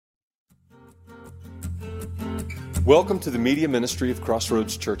Welcome to the media ministry of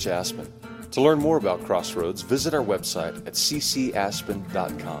Crossroads Church Aspen. To learn more about Crossroads, visit our website at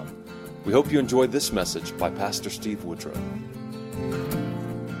ccaspen.com. We hope you enjoyed this message by Pastor Steve Woodrow.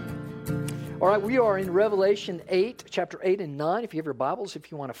 All right, we are in Revelation 8, chapter 8 and 9. If you have your Bibles,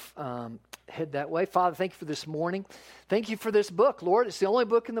 if you want to head that way. Father, thank you for this morning. Thank you for this book, Lord. It's the only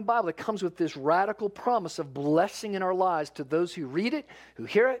book in the Bible that comes with this radical promise of blessing in our lives to those who read it, who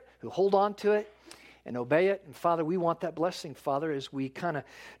hear it, who hold on to it, and obey it. And Father, we want that blessing, Father, as we kind of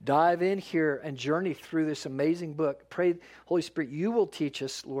dive in here and journey through this amazing book. Pray, Holy Spirit, you will teach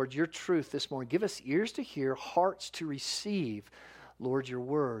us, Lord, your truth this morning. Give us ears to hear, hearts to receive, Lord, your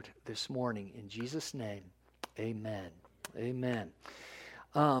word this morning. In Jesus' name, amen. Amen.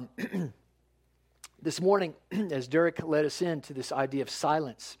 This morning, as Derek led us into this idea of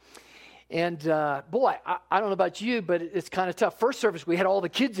silence, and boy, I don't know about you, but it's kind of tough. First service, we had all the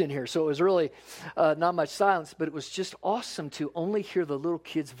kids in here, so it was really not much silence, but it was just awesome to only hear the little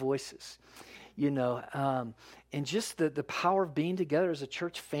kids' voices, you know, and just the power of being together as a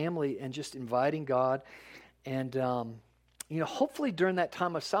church family and just inviting God. And, you know, hopefully during that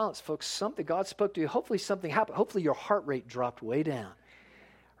time of silence, folks, something God spoke to you. Hopefully something happened. Hopefully your heart rate dropped way down.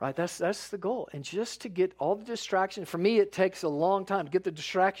 Right, that's the goal. And just to get all the distractions, for me it takes a long time to get the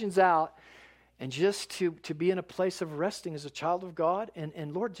distractions out and just to be in a place of resting as a child of God.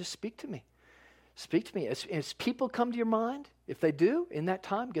 And Lord, just speak to me. Speak to me. As people come to your mind, if they do in that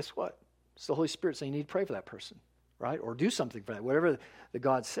time, guess what? It's the Holy Spirit saying you need to pray for that person, right? Or do something for that, whatever the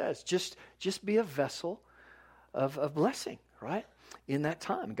God says. Just be a vessel of blessing, right? In that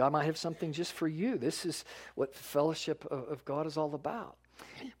time. God might have something just for you. This is what fellowship of God is all about.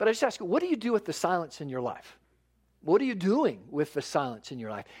 But I just ask you, what do you do with the silence in your life? What are you doing with the silence in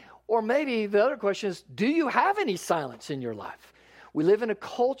your life? Or maybe the other question is, do you have any silence in your life? We live in a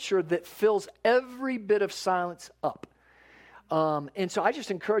culture that fills every bit of silence up. And so I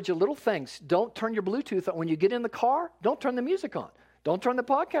just encourage you little things. Don't turn your Bluetooth on. When you get in the car, don't turn the music on. Don't turn the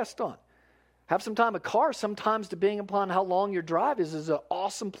podcast on. Have some time. A car, sometimes depending upon how long your drive is an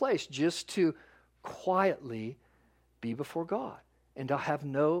awesome place just to quietly be before God. And to have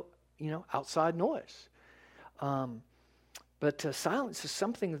no, outside noise. But silence is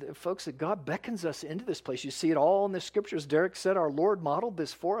something that, folks, that God beckons us into this place. You see it all in the Scriptures. Derek said our Lord modeled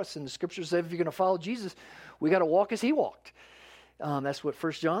this for us. And the Scriptures say if you're going to follow Jesus, we got to walk as He walked. That's what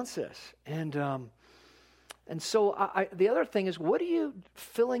 1 John says. And so the other thing is, what are you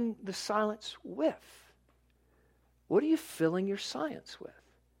filling the silence with? What are you filling your silence with?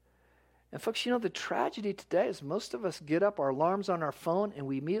 And folks, the tragedy today is most of us get up, our alarm's on our phone, and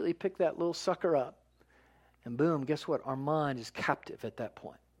we immediately pick that little sucker up. And boom, guess what? Our mind is captive at that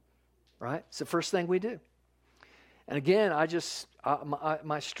point, right? It's the first thing we do. And again,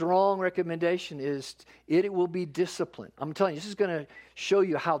 my strong recommendation is it will be discipline. I'm telling you, this is going to show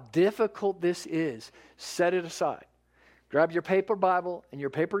you how difficult this is. Set it aside. Grab your paper Bible and your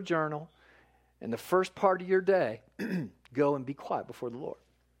paper journal, and the first part of your day, go and be quiet before the Lord.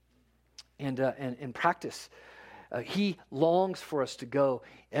 And practice. He longs for us to go,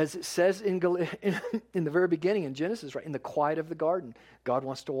 as it says in the very beginning in Genesis, right? In the quiet of the garden, God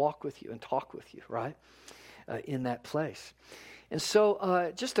wants to walk with you and talk with you, right? In that place. And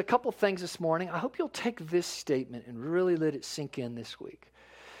so just a couple things this morning. I hope you'll take this statement and really let it sink in this week.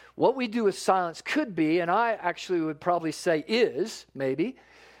 What we do with silence could be, and I actually would probably say is, maybe,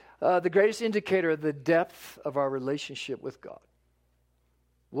 the greatest indicator of the depth of our relationship with God.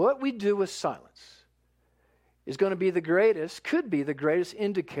 What we do with silence is going to be could be the greatest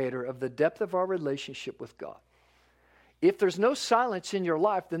indicator of the depth of our relationship with God. If there's no silence in your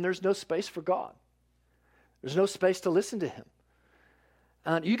life, then there's no space for God. There's no space to listen to Him.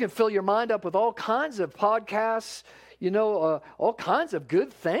 And you can fill your mind up with all kinds of podcasts, all kinds of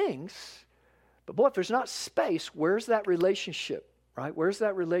good things. But boy, if there's not space, where's that relationship, right? Where's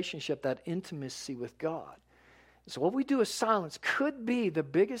that relationship, that intimacy with God? So what we do with silence could be the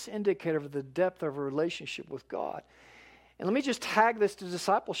biggest indicator of the depth of a relationship with God. And let me just tag this to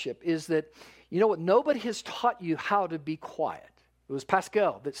discipleship, is that, nobody has taught you how to be quiet. It was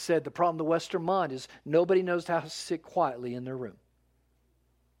Pascal that said the problem of the Western mind is nobody knows how to sit quietly in their room.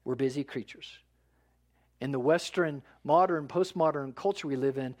 We're busy creatures. And the Western, modern, postmodern culture we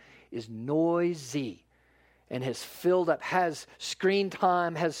live in is noisy and has filled up, has screen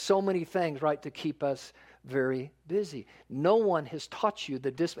time, has so many things, right, to keep us very busy. No one has taught you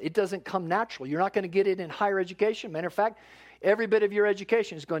the discipline. It doesn't come natural. You're not going to get it in higher education. Matter of fact, every bit of your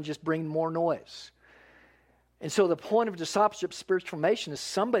education is going to just bring more noise. And so the point of discipleship, spiritual formation, is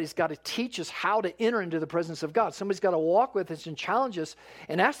somebody's got to teach us how to enter into the presence of God. Somebody's got to walk with us and challenge us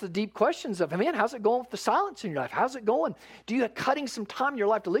and ask the deep questions of, man, how's it going with the silence in your life? How's it going? Do you have cutting some time in your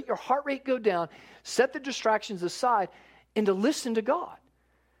life to let your heart rate go down, set the distractions aside, and to listen to God,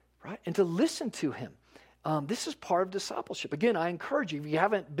 right? And to listen to Him. This is part of discipleship. Again, I encourage you, if you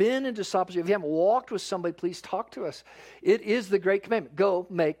haven't been in discipleship, if you haven't walked with somebody, please talk to us. It is the great commandment. Go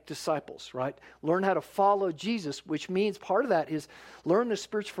make disciples, right? Learn how to follow Jesus, which means part of that is learn the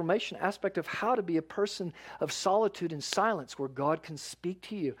spiritual formation aspect of how to be a person of solitude and silence where God can speak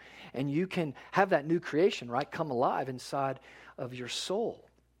to you and you can have that new creation, right, come alive inside of your soul.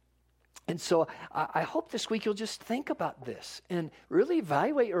 And so I hope this week you'll just think about this and really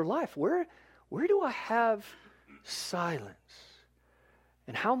evaluate your life. Where do I have silence?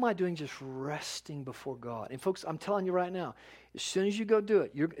 And how am I doing just resting before God? And folks, I'm telling you right now, as soon as you go do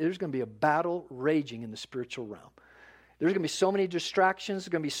it, there's going to be a battle raging in the spiritual realm. There's going to be so many distractions. There's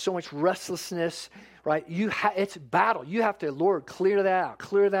going to be so much restlessness, right? It's battle. You have to, Lord, clear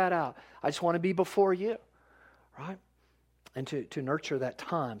that out. I just want to be before you, right? And to nurture that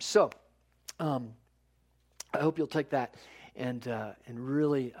time. So, I hope you'll take that and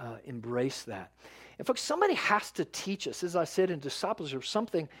really embrace that. And folks, somebody has to teach us, as I said in discipleship,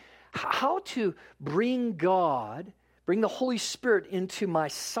 something, how to bring the Holy Spirit into my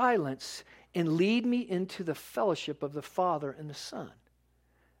silence and lead me into the fellowship of the Father and the Son.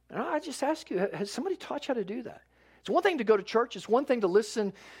 And I just ask you, has somebody taught you how to do that? It's one thing to go to church. It's one thing to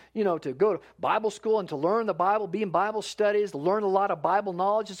listen, to go to Bible school and to learn the Bible, be in Bible studies, to learn a lot of Bible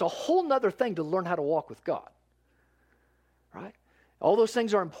knowledge. It's a whole other thing to learn how to walk with God. Right? All those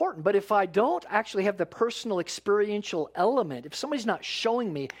things are important, but if I don't actually have the personal experiential element, if somebody's not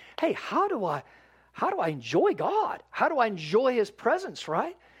showing me, hey, how do I enjoy God? How do I enjoy His presence,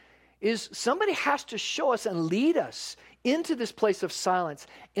 right? Is somebody has to show us and lead us into this place of silence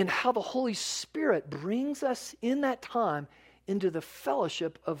and how the Holy Spirit brings us in that time into the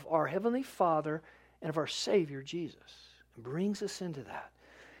fellowship of our Heavenly Father and of our Savior, Jesus. And brings us into that.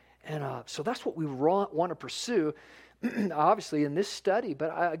 And so that's what we want to pursue, obviously, in this study. But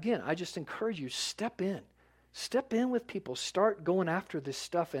I just encourage you, step in. Step in with people. Start going after this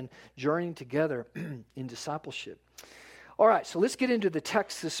stuff and journeying together in discipleship. All right, so let's get into the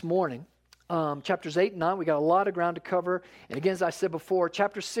text this morning. Chapters 8 and 9, we got a lot of ground to cover. And again, as I said before,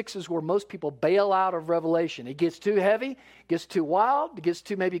 chapter 6 is where most people bail out of Revelation. It gets too heavy, gets too wild, it gets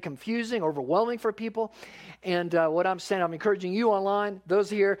too maybe confusing, overwhelming for people. And what I'm saying, I'm encouraging you online, those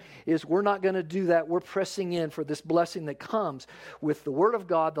here, is we're not going to do that. We're pressing in for this blessing that comes with the Word of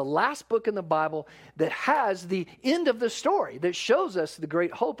God, the last book in the Bible that has the end of the story, that shows us the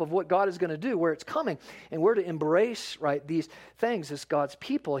great hope of what God is going to do, where it's coming. And we're to embrace, right, these things as God's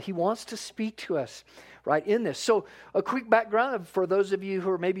people. He wants to speak to us right in this. So a quick background for those of you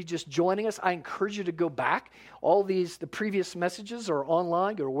who are maybe just joining us. I encourage you to go back. All the previous messages are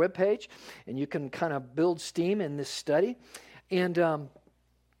online, go to our webpage, and you can kind of build steam in this study. And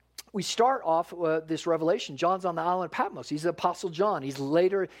we start off this Revelation. John's on the island of Patmos. He's the Apostle John. He's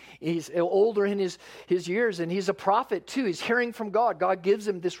older in his years, and he's a prophet too. He's hearing from God. God gives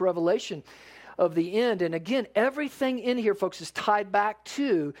him this revelation of the end. And again, everything in here, folks, is tied back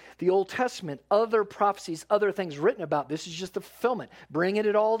to the Old Testament, other prophecies, other things written about. This is just the fulfillment, bringing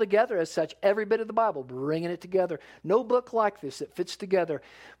it all together as such. Every bit of the Bible, bringing it together. No book like this that fits together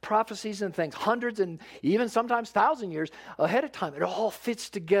prophecies and things, hundreds and even sometimes 1,000 years ahead of time. It all fits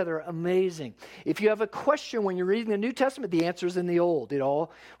together amazing. If you have a question when you're reading the New Testament, the answer is in the Old. It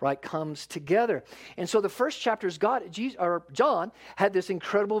all, right, comes together. And so the first chapter is John had this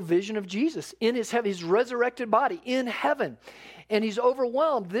incredible vision of Jesus in his resurrected body in heaven. And he's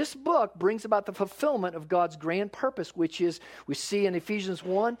overwhelmed. This book brings about the fulfillment of God's grand purpose, which is, we see in Ephesians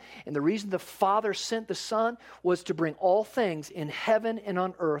 1, and the reason the Father sent the Son was to bring all things in heaven and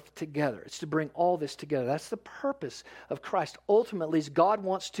on earth together. It's to bring all this together. That's the purpose of Christ. Ultimately, God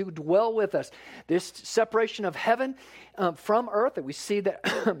wants to dwell with us. This separation of heaven from earth that we see that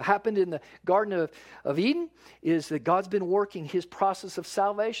happened in the Garden of Eden is that God's been working His process of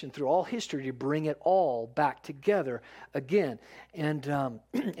salvation through all history to bring it all back together again. And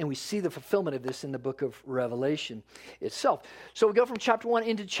we see the fulfillment of this in the book of Revelation itself. So we go from chapter 1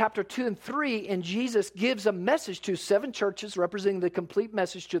 into chapter 2 and 3, and Jesus gives a message to 7 churches, representing the complete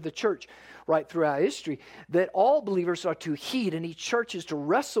message to the church right throughout history, that all believers are to heed, and each church is to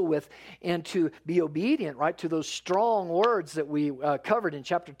wrestle with and to be obedient, right, to those strong words that we covered in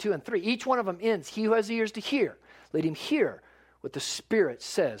chapter 2 and 3. Each one of them ends, he who has ears to hear, let him hear what the Spirit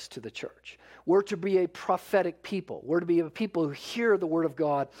says to the church. We're to be a prophetic people. We're to be a people who hear the Word of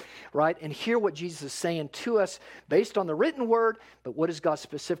God, right? And hear what Jesus is saying to us based on the written Word, but what is God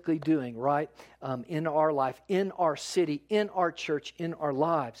specifically doing, right? In our life, in our city, in our church, in our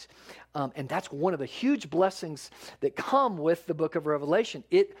lives. And that's one of the huge blessings that come with the book of Revelation.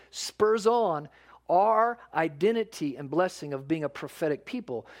 It spurs on our identity and blessing of being a prophetic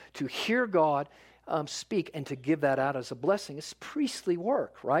people to hear God speak and to give that out as a blessing. It's priestly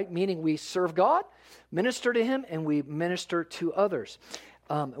work, right? Meaning we serve God, minister to Him, and we minister to others.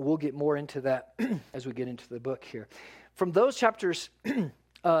 We'll get more into that as we get into the book here. From those chapters,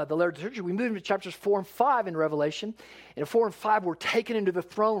 the letter to the church, we move into chapters 4 and 5 in Revelation. And in 4 and 5, we're taken into the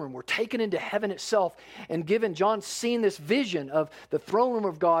throne room. We're taken into heaven itself and given, John's seen this vision of the throne room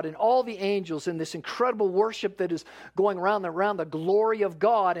of God and all the angels and this incredible worship that is going around the glory of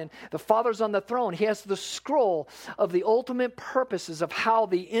God. And the Father's on the throne. He has the scroll of the ultimate purposes of how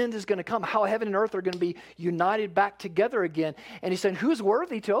the end is going to come, how heaven and earth are going to be united back together again. And he's saying, who's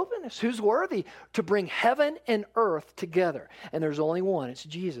worthy to open this? Who's worthy to bring heaven and earth together? And there's only one. It's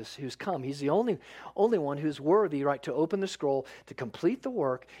Jesus who's come. He's the only one who's worthy, right, to open the scroll, to complete the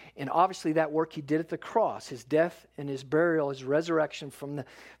work. And obviously that work he did at the cross, his death and his burial, his resurrection from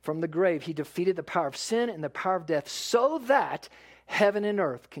the grave. He defeated the power of sin and the power of death so that heaven and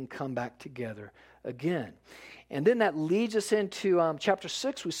earth can come back together again. And then that leads us into chapter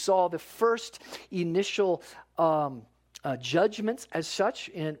 6. We saw the first initial judgments as such,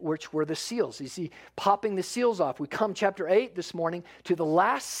 in which were the seals. You see, popping the seals off. We come chapter 8 this morning to the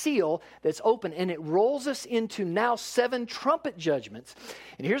last seal that's open, and it rolls us into now 7 trumpet judgments.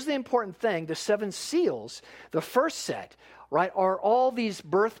 And here's the important thing. The 7 seals, the first set, right, are all these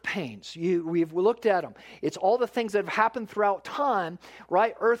birth pains. We've looked at them. It's all the things that have happened throughout time,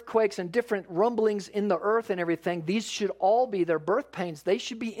 right? Earthquakes and different rumblings in the earth and everything. These should all be their birth pains. They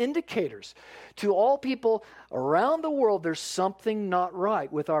should be indicators to all people around the world. There's something not right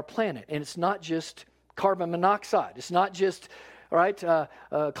with our planet. And it's not just carbon monoxide. It's not just, right,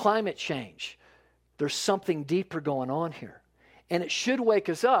 climate change. There's something deeper going on here. And it should wake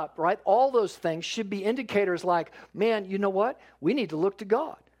us up, right? All those things should be indicators like, man, you know what? We need to look to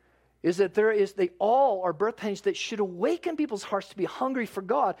God. They all are birth pains that should awaken people's hearts to be hungry for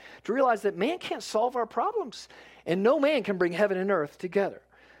God, to realize that man can't solve our problems. And no man can bring heaven and earth together,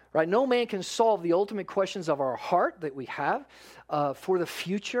 right? No man can solve the ultimate questions of our heart that we have for the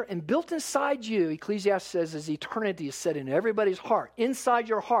future. And built inside you, Ecclesiastes says, as eternity is set in everybody's heart. Inside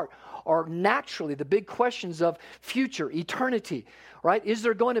your heart are naturally the big questions of future, eternity, right? Is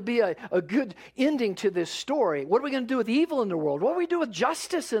there going to be a good ending to this story? What are we going to do with evil in the world? What do we do with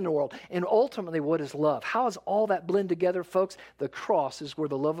justice in the world? And ultimately, what is love? How does all that blend together, folks? The cross is where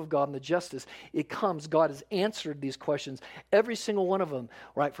the love of God and the justice, it comes. God has answered these questions, every single one of them,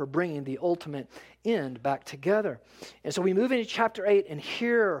 right, for bringing the ultimate end back together. And so we move into chapter 8, and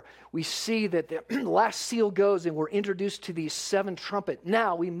here we see that the last seal goes, and we're introduced to these 7 trumpet.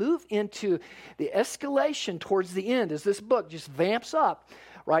 Now we move into the escalation towards the end as this book just vamps up,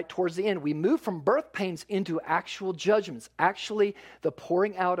 right, towards the end. We move from birth pains into actual judgments, actually the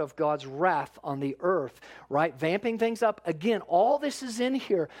pouring out of God's wrath on the earth, right, vamping things up. Again, all this is in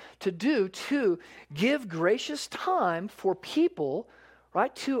here to give gracious time for people,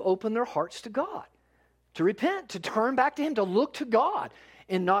 right, to open their hearts to God, to repent, to turn back to Him, to look to God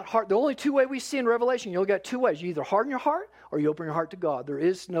and not heart. The only 2 ways we see in Revelation, you'll get 2 ways. You either harden your heart or you open your heart to God. There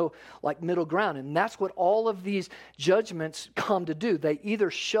is no middle ground. And that's what all of these judgments come to do. They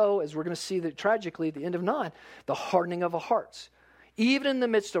either show, as we're going to see that tragically at the end of 9, the hardening of our hearts. Even in the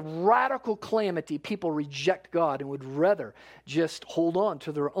midst of radical calamity, people reject God and would rather just hold on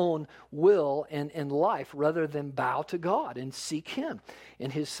to their own will and life rather than bow to God and seek Him in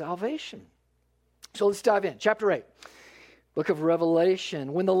His salvation. So let's dive in. Chapter 8, book of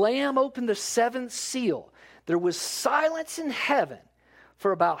Revelation. When the Lamb opened the 7th seal, there was silence in heaven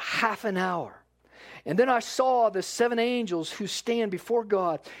for about half an hour. And then I saw the 7 angels who stand before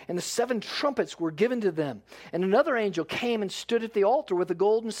God, and the 7 trumpets were given to them. And another angel came and stood at the altar with a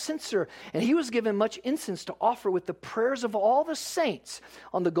golden censer, and he was given much incense to offer with the prayers of all the saints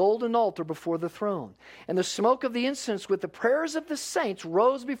on the golden altar before the throne. And the smoke of the incense with the prayers of the saints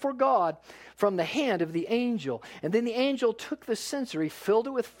rose before God from the hand of the angel. And then the angel took the censer, he filled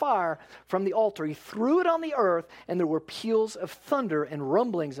it with fire from the altar, he threw it on the earth, and there were peals of thunder and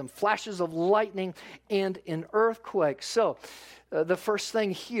rumblings and flashes of lightning and an earthquake. So the first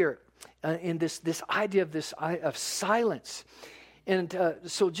thing here in this idea of silence. And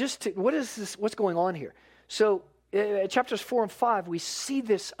so what's going on here? So chapters 4 and 5, we see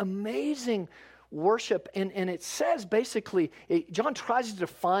this amazing worship, and it says basically, John tries to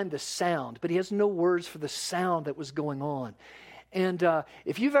define the sound, but he has no words for the sound that was going on. And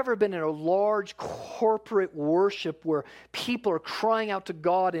if you've ever been in a large corporate worship where people are crying out to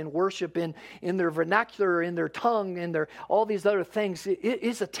God in worship in their vernacular, in their tongue, in their all these other things, it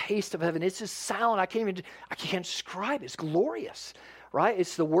is a taste of heaven. It's a sound I can't describe. It's glorious, right?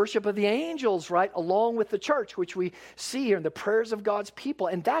 It's the worship of the angels, right, along with the church, which we see here in the prayers of God's people.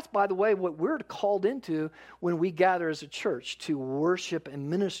 And that's, by the way, what we're called into when we gather as a church, to worship and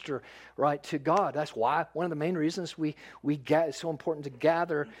minister, right, to God. That's why one of the main reasons we it's so important to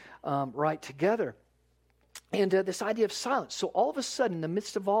gather right together. And this idea of silence. So all of a sudden, in the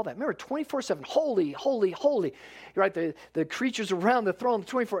midst of all that, remember, 24/7, holy, holy, holy, right? The creatures around the throne, the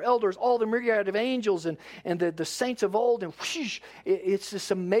 24 elders, all the myriad of angels and the saints of old, and whoosh, it's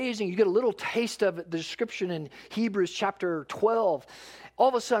this amazing. You get a little taste of it, the description in Hebrews chapter 12. All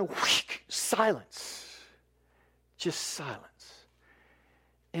of a sudden, whoosh, silence. Just silence.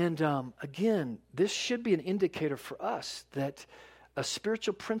 And again, this should be an indicator for us that a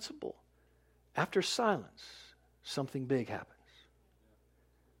spiritual principle, after silence, something big happens.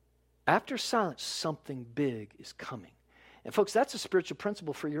 After silence, something big is coming. And folks, that's a spiritual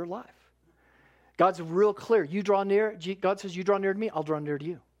principle for your life. God's real clear. You draw near, God says, you draw near to me, I'll draw near to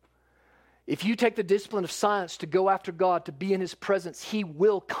you. If you take the discipline of silence to go after God, to be in His presence, He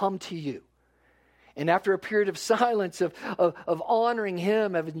will come to you. And after a period of silence, of honoring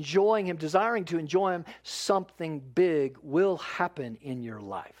Him, of enjoying Him, desiring to enjoy Him, something big will happen in your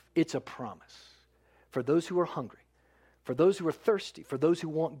life. It's a promise for those who are hungry, for those who are thirsty, for those who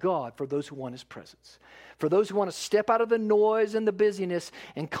want God, for those who want His presence, for those who want to step out of the noise and the busyness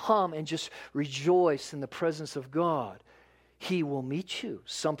and come and just rejoice in the presence of God. He will meet you.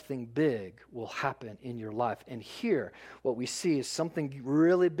 Something big will happen in your life. And here, what we see is something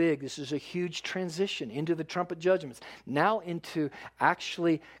really big. This is a huge transition into the trumpet judgments. Now into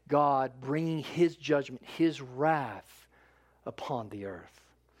actually God bringing His judgment, His wrath upon the earth.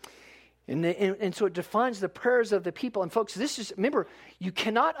 And so it defines the prayers of the people. And folks, this is, remember, you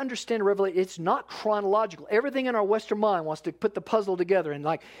cannot understand Revelation. It's not chronological. Everything in our Western mind wants to put the puzzle together. And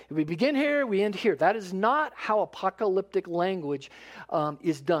like, we begin here, we end here. That is not how apocalyptic language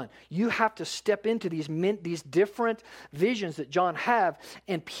is done. You have to step into these different visions that John have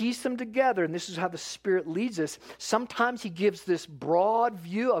and piece them together. And this is how the Spirit leads us. Sometimes he gives this broad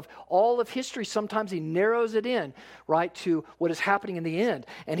view of all of history. Sometimes he narrows it in, right, to what is happening in the end.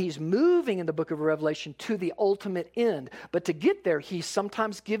 And he's moving in the book of Revelation to the ultimate end. But to get there, he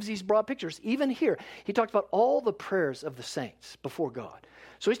sometimes gives these broad pictures. Even here, he talked about all the prayers of the saints before God.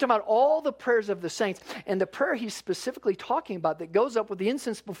 So he's talking about all the prayers of the saints, and the prayer he's specifically talking about that goes up with the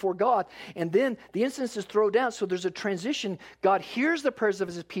incense before God, and then the incense is thrown down, so there's a transition. God hears the prayers of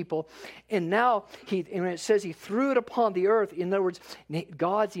His people, and now and it says He threw it upon the earth. In other words,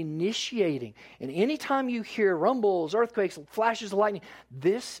 God's initiating. And anytime you hear rumbles, earthquakes, flashes of lightning,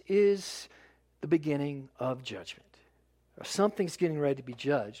 this is the beginning of judgment. Something's getting ready to be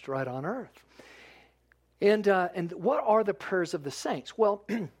judged right on earth. And what are the prayers of the saints? Well,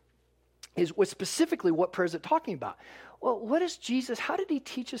 is what specifically what prayer is it talking about? Well, what is Jesus, how did He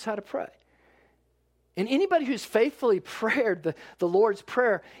teach us how to pray? And anybody who's faithfully prayed the Lord's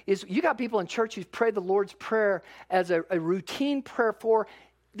Prayer is, you got people in church who've prayed the Lord's Prayer as a routine prayer for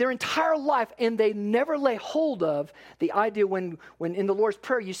their entire life, and they never lay hold of the idea when in the Lord's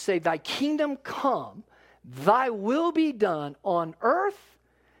Prayer you say, Thy kingdom come, Thy will be done on earth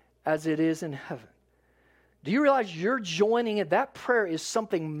as it is in heaven. Do you realize you're joining in? That prayer is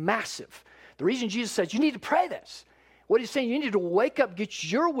something massive. The reason Jesus says you need to pray this. What He's saying, you need to wake up, get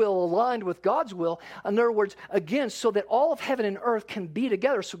your will aligned with God's will. In other words, again, so that all of heaven and earth can be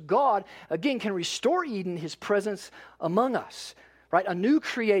together. So God, again, can restore Eden, His presence among us. Right? A new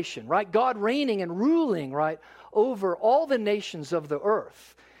creation, right? God reigning and ruling, right, over all the nations of the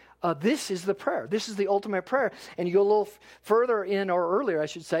earth. This is the prayer. This is the ultimate prayer. And you go a little further in, or earlier, I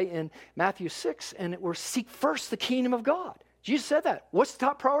should say, in Matthew 6, and we're seek first the kingdom of God. Jesus said that. What's the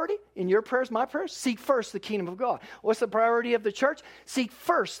top priority in your prayers, my prayers? Seek first the kingdom of God. What's the priority of the church? Seek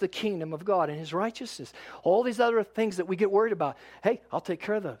first the kingdom of God and His righteousness. All these other things that we get worried about, hey, I'll take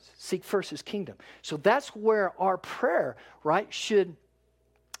care of those. Seek first His kingdom. So that's where our prayer, right, should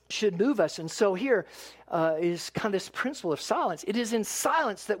move us. And so here is kind of this principle of silence. It is in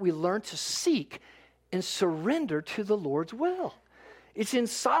silence that we learn to seek and surrender to the Lord's will. It's in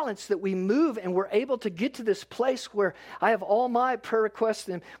silence that we move and we're able to get to this place where I have all my prayer requests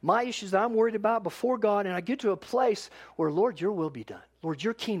and my issues that I'm worried about before God, and I get to a place where, Lord, your will be done. Lord,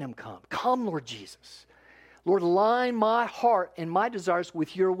 your kingdom come. Come, Lord Jesus. Lord, align my heart and my desires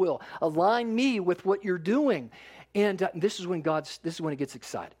with your will. Align me with what you're doing. And this is when it gets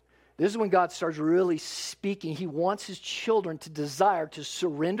excited. This is when God starts really speaking. He wants his children to desire to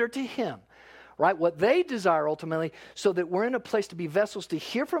surrender to him, right? What they desire ultimately, so that we're in a place to be vessels to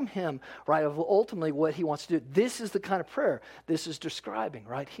hear from him, right, of ultimately what he wants to do. This is the kind of prayer this is describing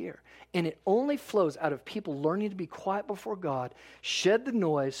right here. And it only flows out of people learning to be quiet before God, shed the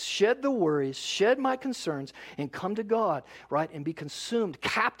noise, shed the worries, shed my concerns, and come to God, right, and be consumed,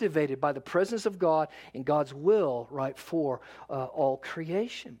 captivated by the presence of God and God's will, right, for all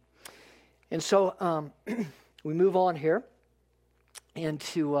creation. And so we move on here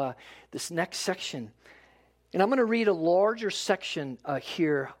into this next section. And I'm going to read a larger section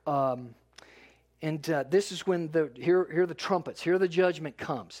here. This is when here are the trumpets. Here the judgment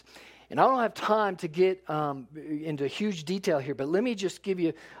comes. And I don't have time to get into huge detail here, but let me just give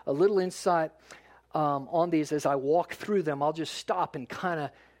you a little insight on these as I walk through them. I'll just stop and kind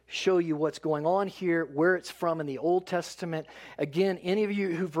of show you what's going on here, where it's from in the Old Testament. Again, any of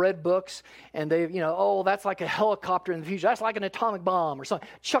you who've read books and they've, that's like a helicopter in the future. That's like an atomic bomb or something.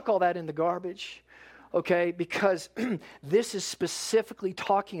 Chuck all that in the garbage, okay? Because this is specifically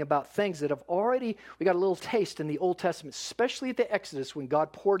talking about things that have already, we got a little taste in the Old Testament, especially at the Exodus when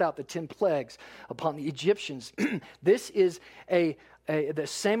God poured out the 10 plagues upon the Egyptians. This is the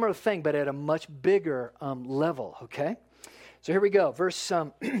same other thing, but at a much bigger level, okay? So here we go, verse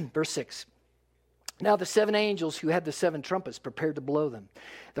 6. Now the 7 angels who had the 7 trumpets prepared to blow them.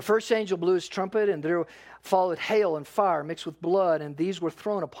 The first angel blew his trumpet, and there followed hail and fire mixed with blood, and these were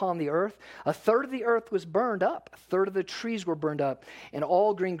thrown upon the earth. A third of the earth was burned up. A third of the trees were burned up, and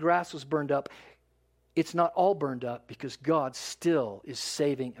all green grass was burned up. It's not all burned up because God still is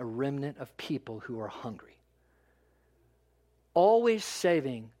saving a remnant of people who are hungry. Always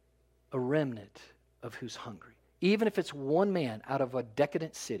saving a remnant of who's hungry. Even if it's one man out of a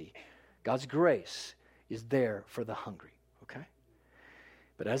decadent city, God's grace is there for the hungry, okay?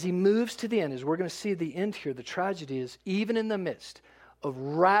 But as he moves to the end, as we're going to see the end here, the tragedy is even in the midst of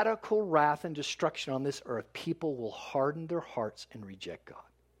radical wrath and destruction on this earth, people will harden their hearts and reject God.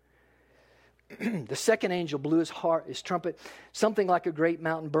 The second angel blew his trumpet. Something like a great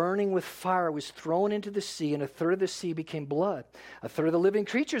mountain burning with fire was thrown into the sea, and a third of the sea became blood. A third of the living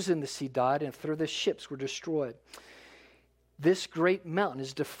creatures in the sea died, and a third of the ships were destroyed. This great mountain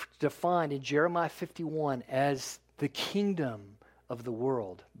is defined in Jeremiah 51 as the kingdom of the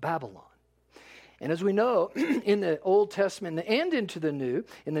world, Babylon. And as we know, in the Old Testament and into the New,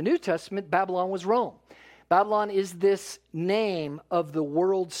 in the New Testament, Babylon was Rome. Babylon is this name of the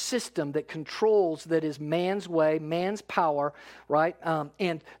world system that controls, that is man's way, man's power, right?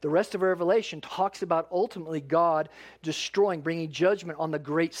 And the rest of Revelation talks about ultimately God destroying, bringing judgment on the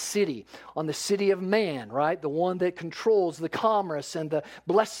great city, on the city of man, right? The one that controls the commerce and the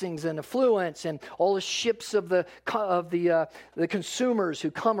blessings and affluence and all the ships of the consumers who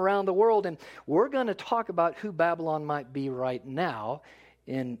come around the world. And we're going to talk about who Babylon might be right now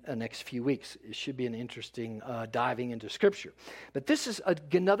in the next few weeks. It should be an interesting diving into Scripture. But this is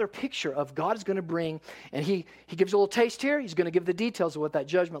another picture of God is going to bring, and he gives a little taste here. He's going to give the details of what that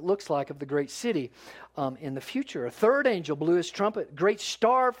judgment looks like of the great city in the future. A third angel blew his trumpet. Great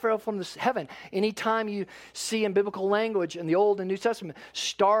star fell from the heaven. Anytime you see in biblical language in the Old and New Testament,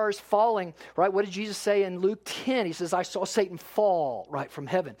 stars falling, right? What did Jesus say in Luke 10? He says, I saw Satan fall, right, from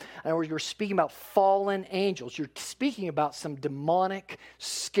heaven. In other words, you're speaking about fallen angels. You're speaking about some demonic,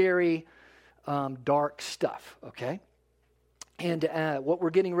 scary, dark stuff, okay? And what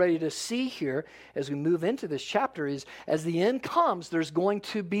we're getting ready to see here as we move into this chapter is, as the end comes, there's going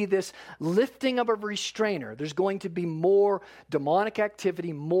to be this lifting of a restrainer. There's going to be more demonic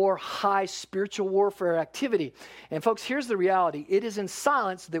activity, more high spiritual warfare activity. And folks, here's the reality. It is in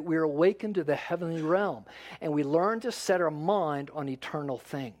silence that we're awakened to the heavenly realm, and we learn to set our mind on eternal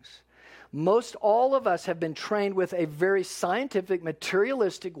things. Most all of us have been trained with a very scientific,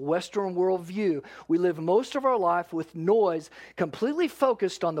 materialistic Western worldview. We live most of our life with noise, completely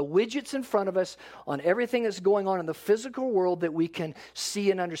focused on the widgets in front of us, on everything that's going on in the physical world that we can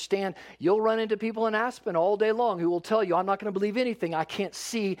see and understand. You'll run into people in Aspen all day long who will tell you, I'm not going to believe anything I can't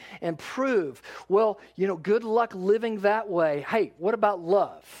see and prove. Well, good luck living that way. Hey, what about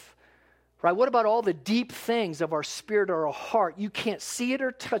love? Right? What about all the deep things of our spirit or our heart? You can't see it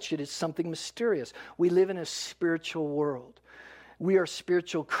or touch it. It's something mysterious. We live in a spiritual world. We are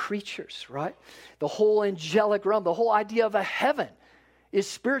spiritual creatures, right? The whole angelic realm, the whole idea of a heaven is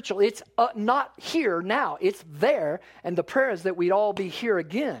spiritual. It's not here now. It's there. And the prayer is that we'd all be here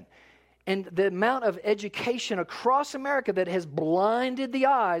again. and the amount of education across America that has blinded the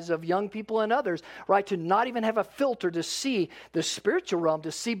eyes of young people and others, right, to not even have a filter to see the spiritual realm,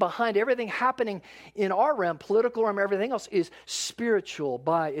 to see behind everything happening in our realm, political realm, everything else is spiritual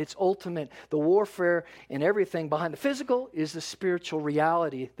by its ultimate. The warfare and everything behind the physical is the spiritual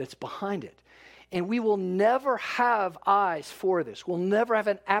reality that's behind it. And we will never have eyes for this. We'll never have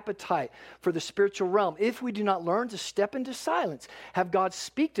an appetite for the spiritual realm if we do not learn to step into silence, have God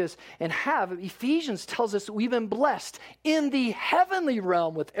speak to us, and have, Ephesians tells us that we've been blessed in the heavenly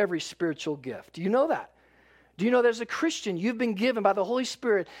realm with every spiritual gift. Do you know that? Do you know that as a Christian, you've been given by the Holy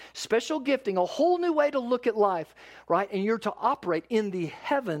Spirit special gifting, a whole new way to look at life, right? And you're to operate in the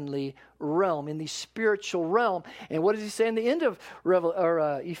heavenly realm, in the spiritual realm. And what does he say in the end of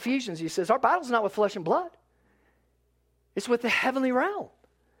Ephesians? He says, our battle's not with flesh and blood. It's with the heavenly realm.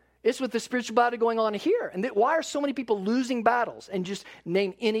 It's with the spiritual battle going on here. And why are so many people losing battles? And just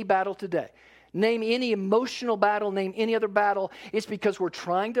name any battle today. Name any emotional battle, name any other battle. It's because we're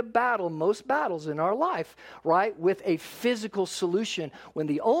trying to battle most battles in our life, right, with a physical solution when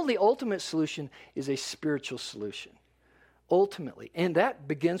the only ultimate solution is a spiritual solution. Ultimately. And that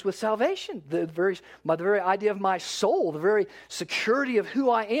begins with salvation. The very idea of my soul, the very security of who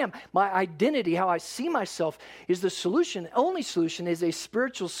I am, my identity, how I see myself is the solution. The only solution is a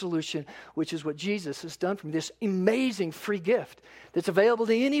spiritual solution, which is what Jesus has done for me. This amazing free gift that's available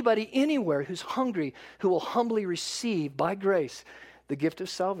to anybody, anywhere who's hungry, who will humbly receive by grace the gift of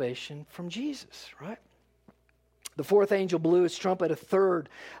salvation from Jesus, right? The fourth angel blew his trumpet, a third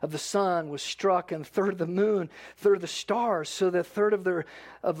of the sun was struck, and a third of the moon, a third of the stars, so that a third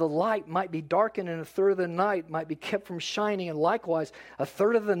of the light might be darkened, and a third of the night might be kept from shining, and likewise a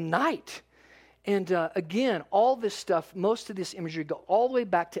third of the night. And again, all this stuff, most of this imagery go all the way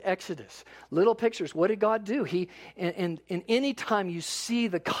back to Exodus. Little pictures. What did God do? And any time you see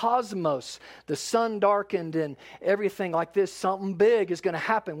the cosmos, the sun darkened and everything like this, something big is going to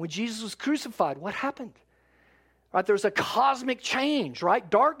happen. When Jesus was crucified, what happened? Right, there's a cosmic change, right?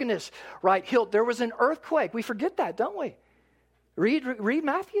 Darkness, right? There was an earthquake. We forget that, don't we? Read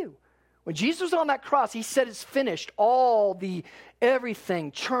Matthew. When Jesus was on that cross, he said it's finished.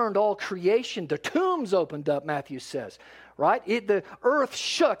 Everything churned, all creation. The tombs opened up, Matthew says, right? The earth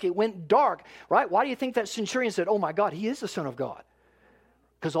shook. It went dark, right? Why do you think that centurion said, oh my God, he is the Son of God?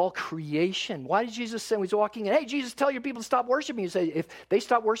 Because all creation. Why did Jesus say when he's walking in, hey, Jesus, tell your people to stop worshiping. He said, if they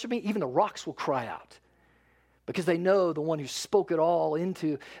stop worshiping, even the rocks will cry out. Because they know the one who spoke it all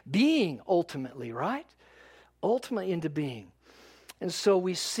into being ultimately, right? Ultimately into being. And so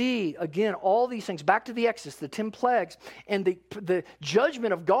we see, again, all these things, back to the Exodus, the 10 plagues, and the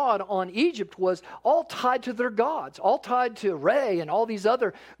judgment of God on Egypt was all tied to their gods, all tied to Re and all these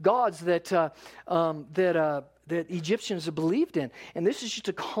other gods that Egyptians have believed in. And this is just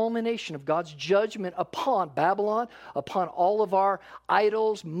a culmination of God's judgment upon Babylon, upon all of our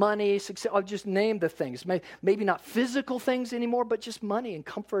idols, money, success. I'll just name the things. Maybe not physical things anymore, but just money and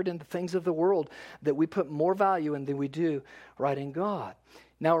comfort and the things of the world that we put more value in than we do right in God.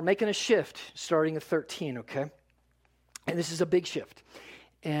 Now we're making a shift starting at 13, okay? And this is a big shift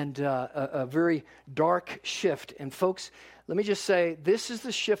and a very dark shift. And folks, let me just say, this is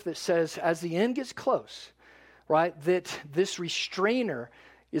the shift that says as the end gets close, right, that this restrainer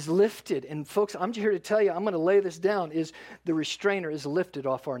is lifted. And folks, I'm here to tell you, I'm going to lay this down, is the restrainer is lifted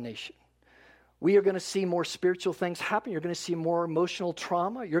off our nation. We are going to see more spiritual things happen. You're going to see more emotional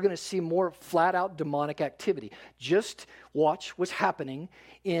trauma. You're going to see more flat-out demonic activity. Just watch what's happening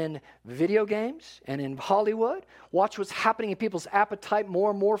in video games and in Hollywood. Watch what's happening in people's appetite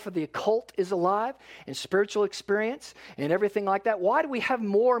more and more for the occult is alive and spiritual experience and everything like that. Why do we have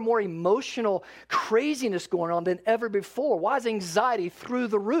more and more emotional craziness going on than ever before? Why is anxiety through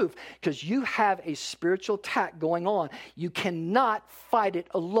the roof? Because you have a spiritual attack going on. You cannot fight it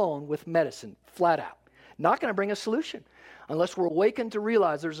alone with medicine. Flat out. Not going to bring a solution unless we're awakened to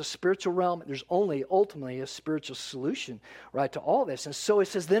realize there's a spiritual realm. There's only ultimately a spiritual solution, right, to all this. And so it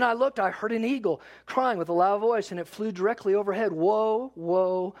says, then I looked, I heard an eagle crying with a loud voice, and it flew directly overhead. Woe,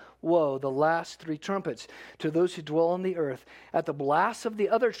 woe, woe, the last 3 trumpets to those who dwell on the earth at the blast of the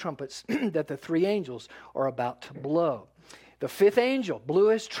other trumpets that the 3 angels are about to blow. The 5th angel blew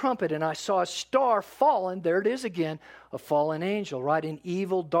his trumpet, and I saw a star fallen. There it is again, a fallen angel, right? An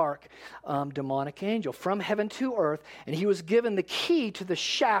evil, dark, demonic angel from heaven to earth. And he was given the key to the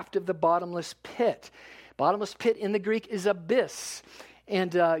shaft of the bottomless pit. Bottomless pit in the Greek is abyss.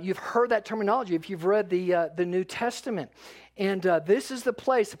 And you've heard that terminology if you've read the New Testament. And this is the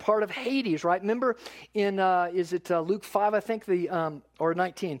place, a part of Hades, right? Remember in, is it Luke 5, I think, or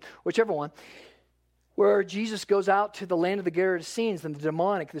 19, whichever one, where Jesus goes out to the land of the Gerasenes, and the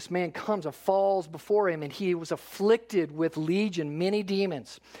demonic, this man comes and falls before him, and he was afflicted with legion, many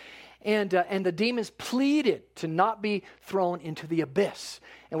demons. And the demons pleaded to not be thrown into the abyss.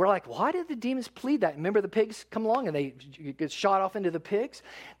 And we're like, why did the demons plead that? Remember the pigs come along and they get shot off into the pigs?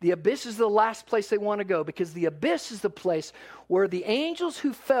 The abyss is the last place they want to go, because the abyss is the place where the angels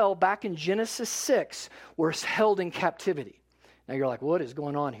who fell back in Genesis 6 were held in captivity. Now you're like, what is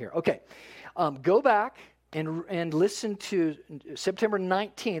going on here? Okay, go back and listen to September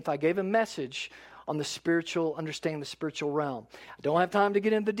 19th. I gave a message on the spiritual, understanding the spiritual realm. I don't have time to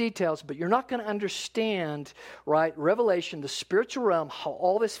get into the details, but you're not going to understand, right, Revelation, the spiritual realm, how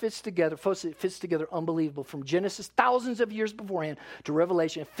all this fits together. Folks, it fits together unbelievable. From Genesis, thousands of years beforehand, to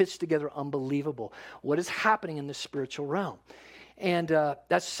Revelation, it fits together unbelievable. What is happening in the spiritual realm? And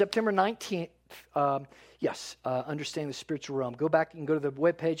that's September 19th. Understanding the spiritual realm. Go back and go to the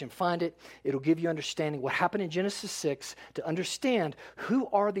webpage and find it. It'll give you understanding what happened in Genesis 6 to understand who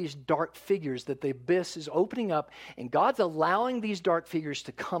are these dark figures that the abyss is opening up, and God's allowing these dark figures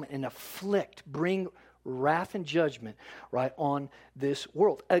to come and afflict, bring wrath and judgment right on this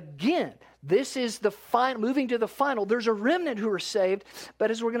world. Again, this is the final, moving to the final. There's a remnant who are saved,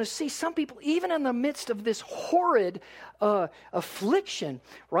 but as we're going to see, some people, even in the midst of this horrid affliction,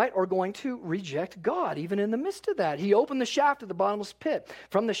 right, are going to reject God, even in the midst of that. He opened the shaft of the bottomless pit.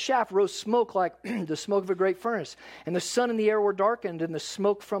 From the shaft rose smoke like the smoke of a great furnace, and the sun and the air were darkened, and the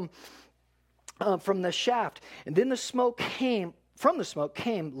smoke from the shaft. And then from the smoke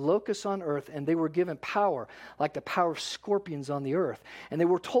came locusts on earth, and they were given power, like the power of scorpions on the earth. And they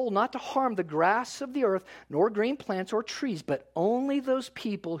were told not to harm the grass of the earth, nor green plants or trees, but only those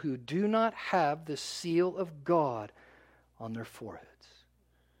people who do not have the seal of God on their foreheads.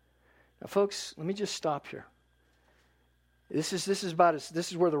 Now, folks, let me just stop here. This is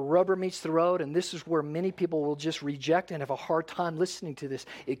where the rubber meets the road, and this is where many people will just reject and have a hard time listening to this.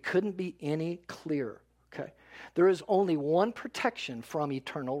 It couldn't be any clearer. Okay. There is only one protection from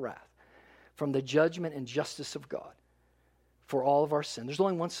eternal wrath, from the judgment and justice of God for all of our sin. There's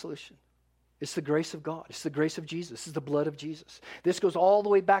only one solution. It's the grace of God. It's the grace of Jesus. It's the blood of Jesus. This goes all the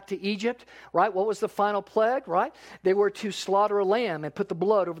way back to Egypt, right? What was the final plague, right? They were to slaughter a lamb and put the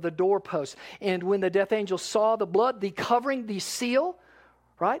blood over the doorpost. And when the death angel saw the blood, the covering, the seal,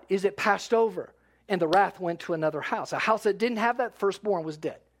 right, is it passed over. And the wrath went to another house. A house that didn't have that firstborn was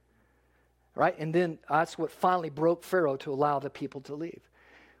dead. Right? And then that's what finally broke Pharaoh to allow the people to leave.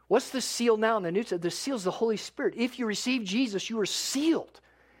 What's the seal now in the New Testament? The seal is the Holy Spirit. If you receive Jesus, you are sealed.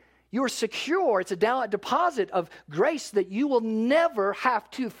 You are secure. It's a deposit of grace that you will never have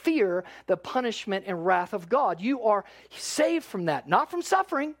to fear the punishment and wrath of God. You are saved from that, not from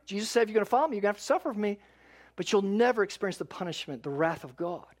suffering. Jesus said, if you're going to follow me, you're going to have to suffer from me. But you'll never experience the punishment, the wrath of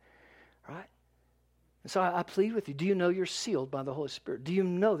God. Right? And so I plead with you, do you know you're sealed by the Holy Spirit? Do you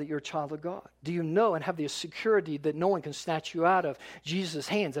know that you're a child of God? Do you know and have the security that no one can snatch you out of Jesus'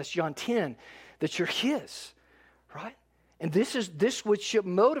 hands? That's John 10, that you're His, right? And this which should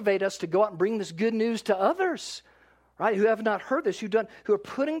motivate us to go out and bring this good news to others, right, who have not heard this, who are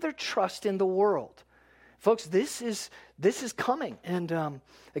putting their trust in the world. Folks, this is coming. And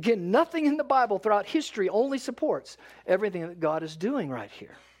again, nothing in the Bible throughout history only supports everything that God is doing right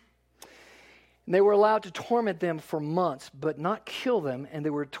here. And they were allowed to torment them for months, but not kill them. And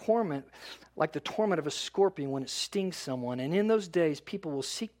they were torment like the torment of a scorpion when it stings someone. And in those days, people will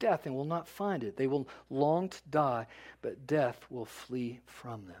seek death and will not find it. They will long to die, but death will flee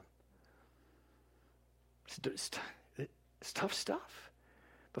from them. It's tough stuff.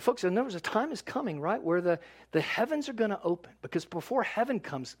 But folks, there was a time is coming, right, where the heavens are going to open. Because before heaven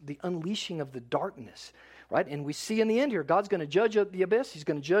comes, the unleashing of the darkness, right? And we see in the end here, God's going to judge the abyss. He's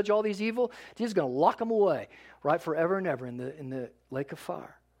going to judge all these evil. He's going to lock them away, right, forever and ever in the lake of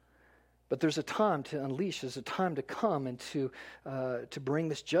fire. But there's a time to unleash. There's a time to come and to bring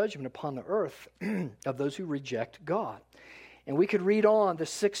this judgment upon the earth of those who reject God. And we could read on the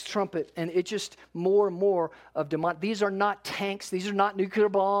sixth trumpet, and it just more and more of demonic. These are not tanks. These are not nuclear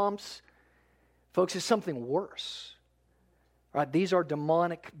bombs. Folks, it's something worse. Right? These are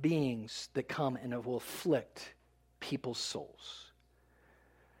demonic beings that come and will afflict people's souls.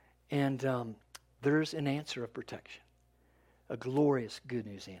 And there's an answer of protection. A glorious good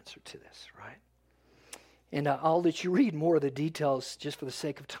news answer to this, right? And I'll let you read more of the details just for the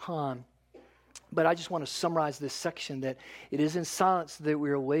sake of time. But I just want to summarize this section that it is in silence that we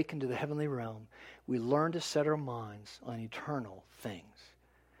are awakened to the heavenly realm. We learn to set our minds on eternal things.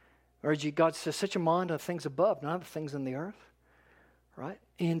 Or God says, set your mind on things above, not on things in the earth. Right?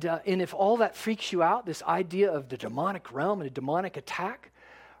 And if all that freaks you out, this idea of the demonic realm and a demonic attack,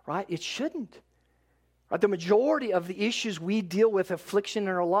 right? It shouldn't. Right? The majority of the issues we deal with, affliction in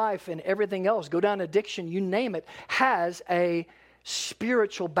our life and everything else, go down addiction, you name it, has a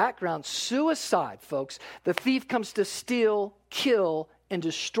spiritual background. Suicide, folks. The thief comes to steal, kill, and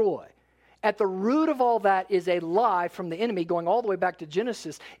destroy. At the root of all that is a lie from the enemy going all the way back to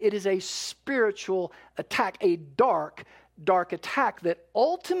Genesis. It is a spiritual attack, a dark attack that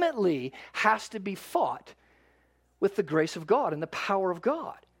ultimately has to be fought with the grace of God and the power of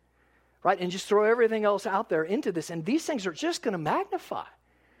God. Right? And just throw everything else out there into this. And these things are just going to magnify,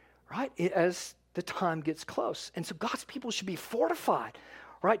 right, as the time gets close. And so God's people should be fortified,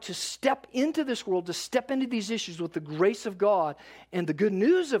 right, to step into this world, to step into these issues with the grace of God and the good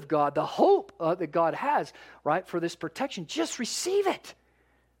news of God, the hope that God has, right, for this protection. Just receive it.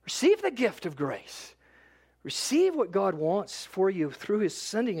 Receive the gift of grace. Receive what God wants for you through his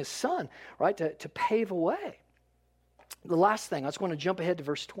sending his son, right, to pave a way. The last thing, I just want to jump ahead to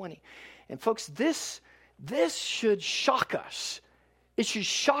verse 20. And folks, this should shock us. It should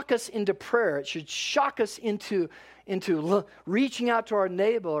shock us into prayer. It should shock us into reaching out to our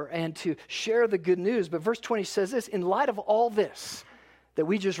neighbor and to share the good news. But verse 20 says this, in light of all this that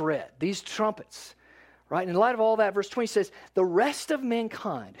we just read, these trumpets, right? In light of all that, verse 20 says, the rest of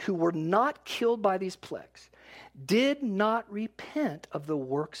mankind who were not killed by these plagues did not repent of the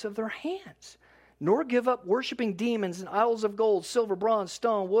works of their hands, nor give up worshiping demons and idols of gold, silver, bronze,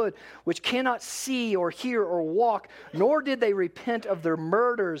 stone, wood, which cannot see or hear or walk, nor did they repent of their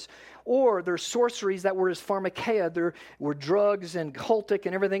murders or their sorceries that were as pharmakeia, there were drugs and cultic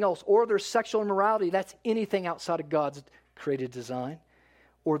and everything else, or their sexual immorality, that's anything outside of God's created design,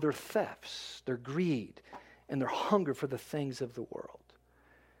 or their thefts, their greed, and their hunger for the things of the world.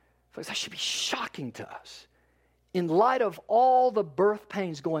 Folks, that should be shocking to us. In light of all the birth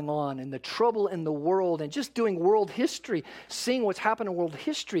pains going on and the trouble in the world and just doing world history, seeing what's happened in world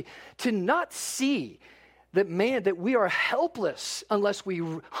history, to not see that we are helpless unless we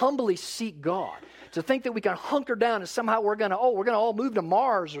humbly seek God. To think that we can hunker down and somehow we're going to all move to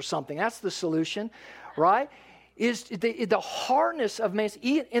Mars or something. That's the solution, right? Is the hardness of man's,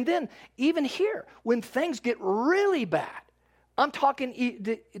 and then even here, when things get really bad, I'm talking,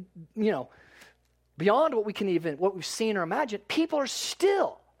 beyond what we've seen or imagined, people are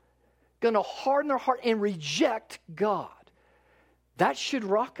still going to harden their heart and reject God. That should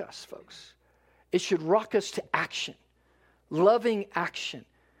rock us, folks. It should rock us to action, loving action,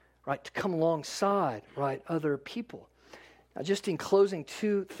 right, to come alongside, right, other people. Now, just in closing,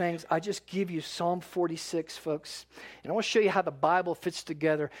 two things. I just give you Psalm 46, folks. And I want to show you how the Bible fits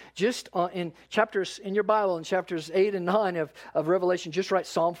together. Just in your Bible, in chapters 8 and 9 of Revelation, just write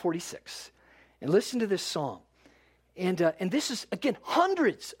Psalm 46. And listen to this psalm. And this is, again,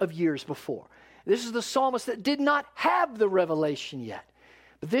 hundreds of years before. This is the psalmist that did not have the revelation yet.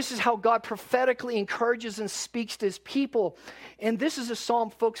 But this is how God prophetically encourages and speaks to his people. And this is a psalm,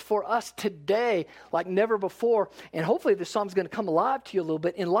 folks, for us today like never before. And hopefully this psalm is going to come alive to you a little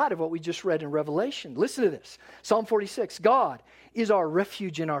bit in light of what we just read in Revelation. Listen to this. Psalm 46. God is our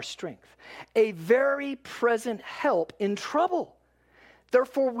refuge and our strength, a very present help in trouble.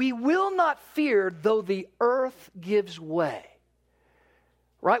 Therefore, we will not fear though the earth gives way.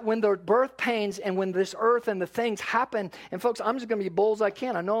 Right? When the birth pains and when this earth and the things happen, and folks, I'm just going to be bold as I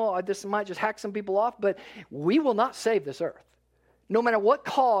can. I know this might just hack some people off, but we will not save this earth. No matter what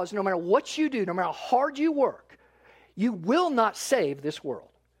cause, no matter what you do, no matter how hard you work, you will not save this world.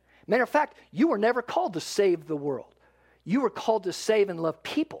 Matter of fact, you were never called to save the world. You were called to save and love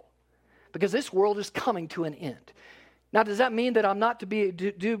people because this world is coming to an end. Now, does that mean that I'm not to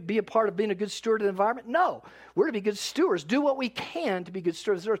be a part of being a good steward of the environment? No. We're to be good stewards. Do what we can to be good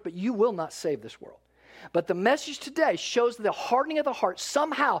stewards of the earth, but you will not save this world. But the message today shows the hardening of the heart.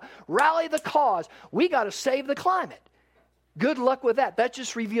 Somehow, rally the cause. We got to save the climate. Good luck with that. That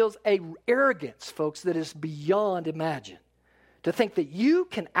just reveals a arrogance, folks, that is beyond imagine. To think that you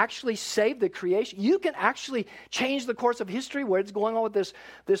can actually save the creation. You can actually change the course of history, where it's going on with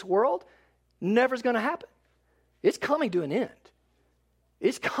this world. Never's going to happen. It's coming to an end.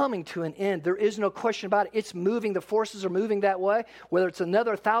 It's coming to an end. There is no question about it. It's moving. The forces are moving that way. Whether it's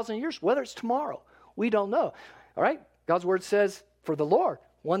another 1,000 years, whether it's tomorrow, we don't know. All right? God's word says, for the Lord,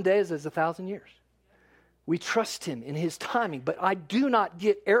 one day is as 1,000 years. We trust him in his timing. But I do not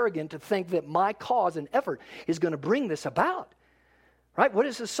get arrogant to think that my cause and effort is going to bring this about. Right? What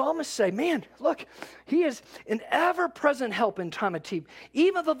does the psalmist say? Man, look, he is an ever-present help in time of need.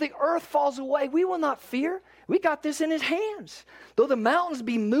 Even though the earth falls away, we will not fear. We got this in his hands. Though the mountains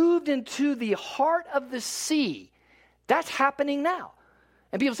be moved into the heart of the sea, that's happening now.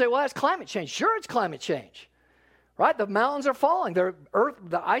 And people say, well, that's climate change. Sure, it's climate change. right? The mountains are falling.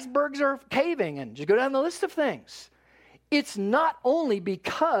 The icebergs are caving, and just go down the list of things. It's not only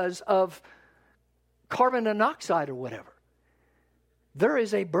because of carbon monoxide or whatever. There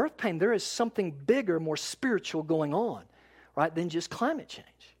is a birth pain. There is something bigger, more spiritual going on, right, than just climate change.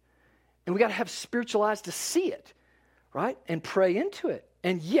 And we got to have spiritual eyes to see it, right, and pray into it.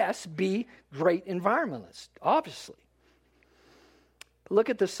 And yes, be great environmentalists, obviously. Look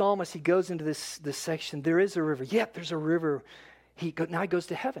at the psalmist. He goes into this section. There is a river. Yep, there's a river. Now he goes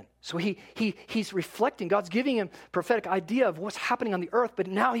to heaven. So he's reflecting. God's giving him prophetic idea of what's happening on the earth, but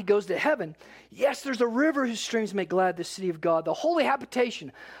now he goes to heaven. Yes, there's a river whose streams make glad the city of God, the holy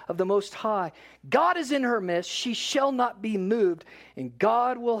habitation of the Most High. God is in her midst. She shall not be moved, and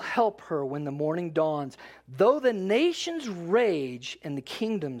God will help her when the morning dawns. Though the nations rage and the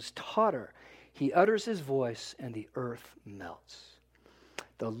kingdoms totter, he utters his voice and the earth melts.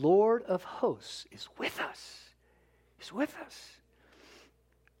 The Lord of hosts is with us. He's with us.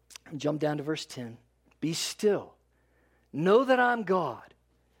 Jump down to verse 10. Be still. Know that I'm God.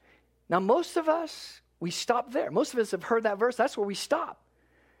 Now, most of us, we stop there. Most of us have heard that verse. That's where we stop.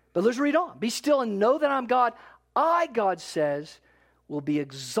 But let's read on. Be still and know that I'm God. I, God says, will be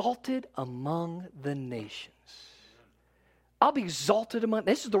exalted among the nations. I'll be exalted among.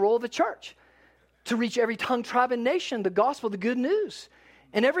 This is the role of the church. To reach every tongue, tribe, and nation, the gospel, the good news.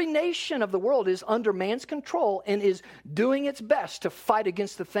 And every nation of the world is under man's control and is doing its best to fight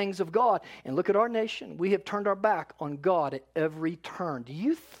against the things of God. And look at our nation. We have turned our back on God at every turn. Do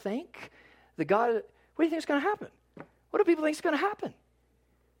you think what do you think is going to happen? What do people think is going to happen?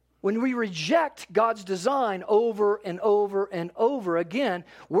 When we reject God's design over and over and over again,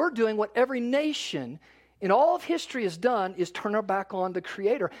 we're doing what every nation in all of history has done, is turn our back on the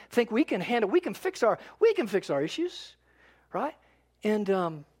Creator. Think we can handle, we can fix our issues, right? And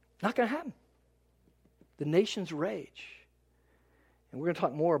not going to happen. The nations rage. And we're going to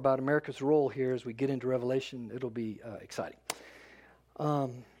talk more about America's role here as we get into Revelation. It'll be exciting.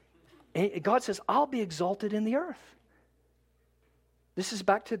 And God says, I'll be exalted in the earth. This is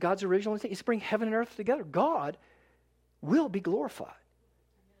back to God's original intent. He's to bring heaven and earth together. God will be glorified.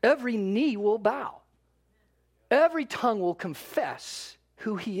 Every knee will bow. Every tongue will confess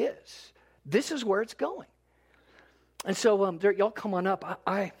who he is. This is where it's going. And so, y'all come on up.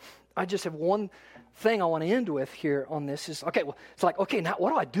 I just have one thing I want to end with here on this is, okay, well, it's like, okay, now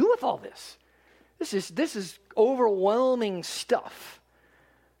what do I do with all this? This is overwhelming stuff.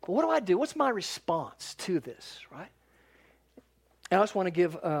 But what do I do? What's my response to this, right? And I just want to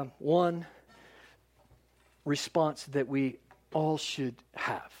give one response that we all should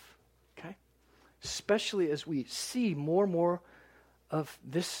have, okay? Especially as we see more and more of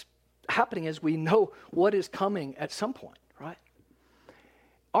this happening, as we know what is coming at some point, right?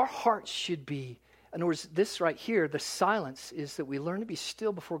 Our hearts should be, in other words, this right here, the silence is that we learn to be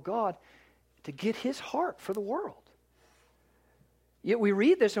still before God to get his heart for the world. Yet we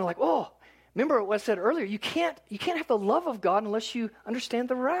read this and we're like, oh, remember what I said earlier, you can't have the love of God unless you understand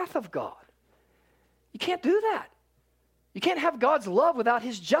the wrath of God. You can't do that. You can't have God's love without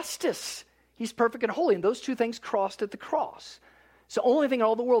his justice. He's perfect and holy, and those two things crossed at the cross. It's the only thing in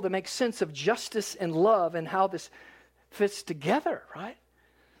all the world that makes sense of justice and love and how this fits together, right?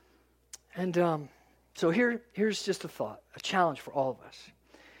 And so here's just a thought, a challenge for all of us.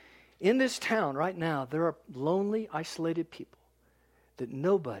 In this town right now, there are lonely, isolated people that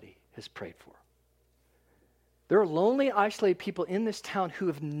nobody has prayed for. There are lonely, isolated people in this town who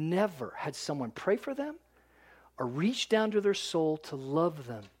have never had someone pray for them or reach down to their soul to love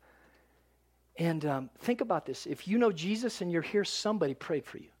them. And think about this. If you know Jesus and you're here, somebody prayed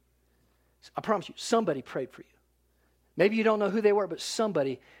for you. I promise you, somebody prayed for you. Maybe you don't know who they were, but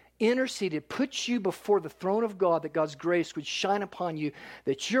somebody interceded, put you before the throne of God, that God's grace would shine upon you,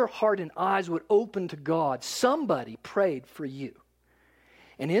 that your heart and eyes would open to God. Somebody prayed for you.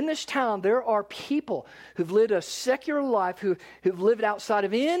 And in this town, there are people who've lived a secular life, who've lived outside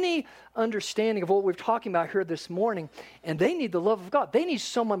of any understanding of what we're talking about here this morning, and they need the love of God. They need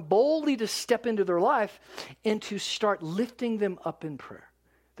someone boldly to step into their life and to start lifting them up in prayer.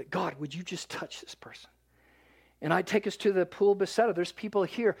 That, God, would you just touch this person? And I take us to the pool of Bethesda. There's people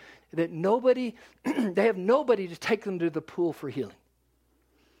here that they have nobody to take them to the pool for healing.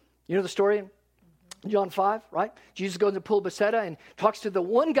 You know the story? John 5, right? Jesus goes to the pool of Bethesda and talks to the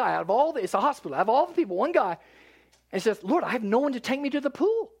one guy out of all it's a hospital, out of all the people, one guy, and says, Lord, I have no one to take me to the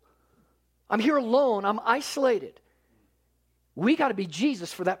pool. I'm here alone. I'm isolated. We got to be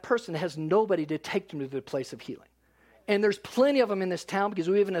Jesus for that person that has nobody to take them to the place of healing. And there's plenty of them in this town because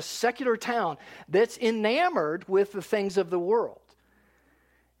we live in a secular town that's enamored with the things of the world.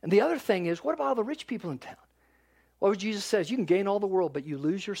 And the other thing is, what about all the rich people in town? What Jesus says, you can gain all the world, but you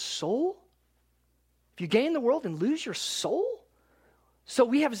lose your soul? If you gain the world and lose your soul? So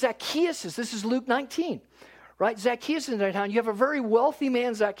we have Zacchaeus. This is Luke 19, right? Zacchaeus in that town. You have a very wealthy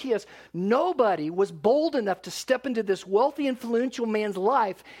man, Zacchaeus. Nobody was bold enough to step into this wealthy, influential man's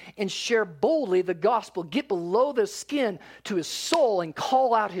life and share boldly the gospel, get below the skin to his soul and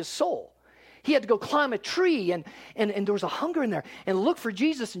call out his soul. He had to go climb a tree, and there was a hunger in there, and look for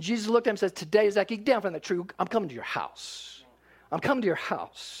Jesus. And Jesus looked at him and says, today, Zacchaeus, get down from that tree. I'm coming to your house. I'm coming to your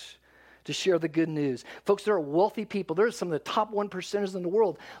house to share the good news. Folks, there are wealthy people. There are some of the top 1% in the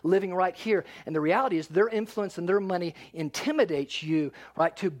world living right here. And the reality is their influence and their money intimidates you,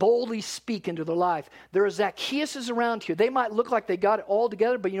 right, to boldly speak into their life. There are Zacchaeuses around here. They might look like they got it all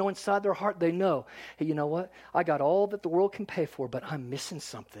together, but inside their heart they know, hey, you know what? I got all that the world can pay for, but I'm missing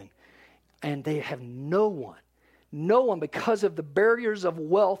something. And they have no one because of the barriers of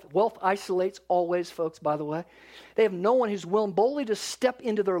wealth. Wealth isolates always, folks, by the way. They have no one who's willing boldly to step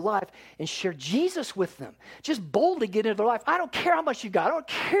into their life and share Jesus with them. Just boldly get into their life. I don't care how much you got. I don't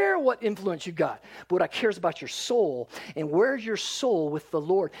care what influence you got. But what I care is about your soul. And where's your soul with the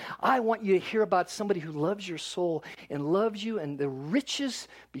Lord? I want you to hear about somebody who loves your soul and loves you and the riches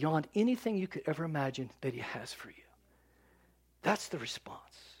beyond anything you could ever imagine that he has for you. That's the response.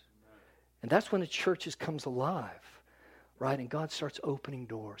 And that's when the church comes alive, right? And God starts opening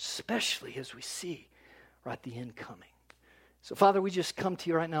doors, especially as we see, right, the end coming. So, Father, we just come to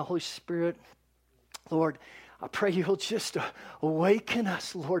you right now. Holy Spirit, Lord, I pray you'll just awaken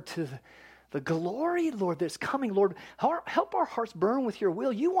us, Lord, to the glory, Lord, that's coming. Lord, help our hearts burn with your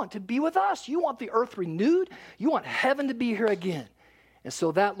will. You want to be with us. You want the earth renewed. You want heaven to be here again. And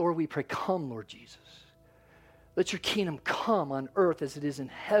so that, Lord, we pray, come, Lord Jesus. Let your kingdom come on earth as it is in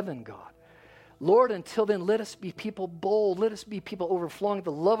heaven, God. Lord, until then, let us be people bold. Let us be people overflowing with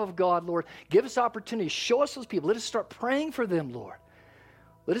the love of God, Lord. Give us opportunities. Show us those people. Let us start praying for them, Lord.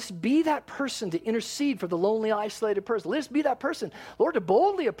 Let us be that person to intercede for the lonely, isolated person. Let us be that person, Lord, to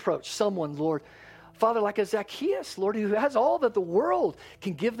boldly approach someone, Lord. Father, like a Zacchaeus, Lord, who has all that the world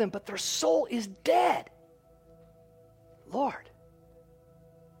can give them, but their soul is dead. Lord,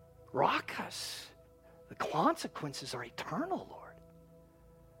 rock us. The consequences are eternal, Lord.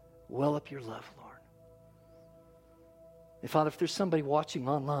 Well up your love, Lord. And Father, if there's somebody watching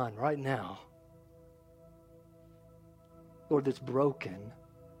online right now, Lord, that's broken,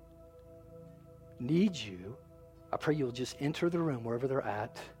 needs you, I pray you'll just enter the room wherever they're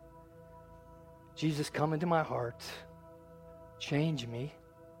at. Jesus, come into my heart. Change me.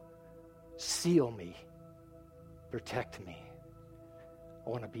 Seal me. Protect me. I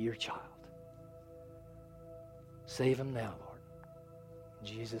want to be your child. Save him now, Lord. In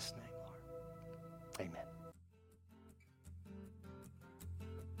Jesus' name, Lord. Amen.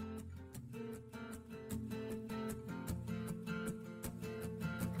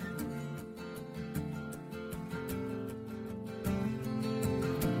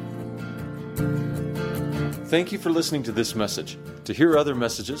 Thank you for listening to this message. To hear other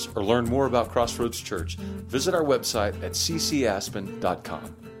messages or learn more about Crossroads Church, visit our website at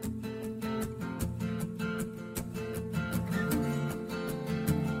ccaspen.com.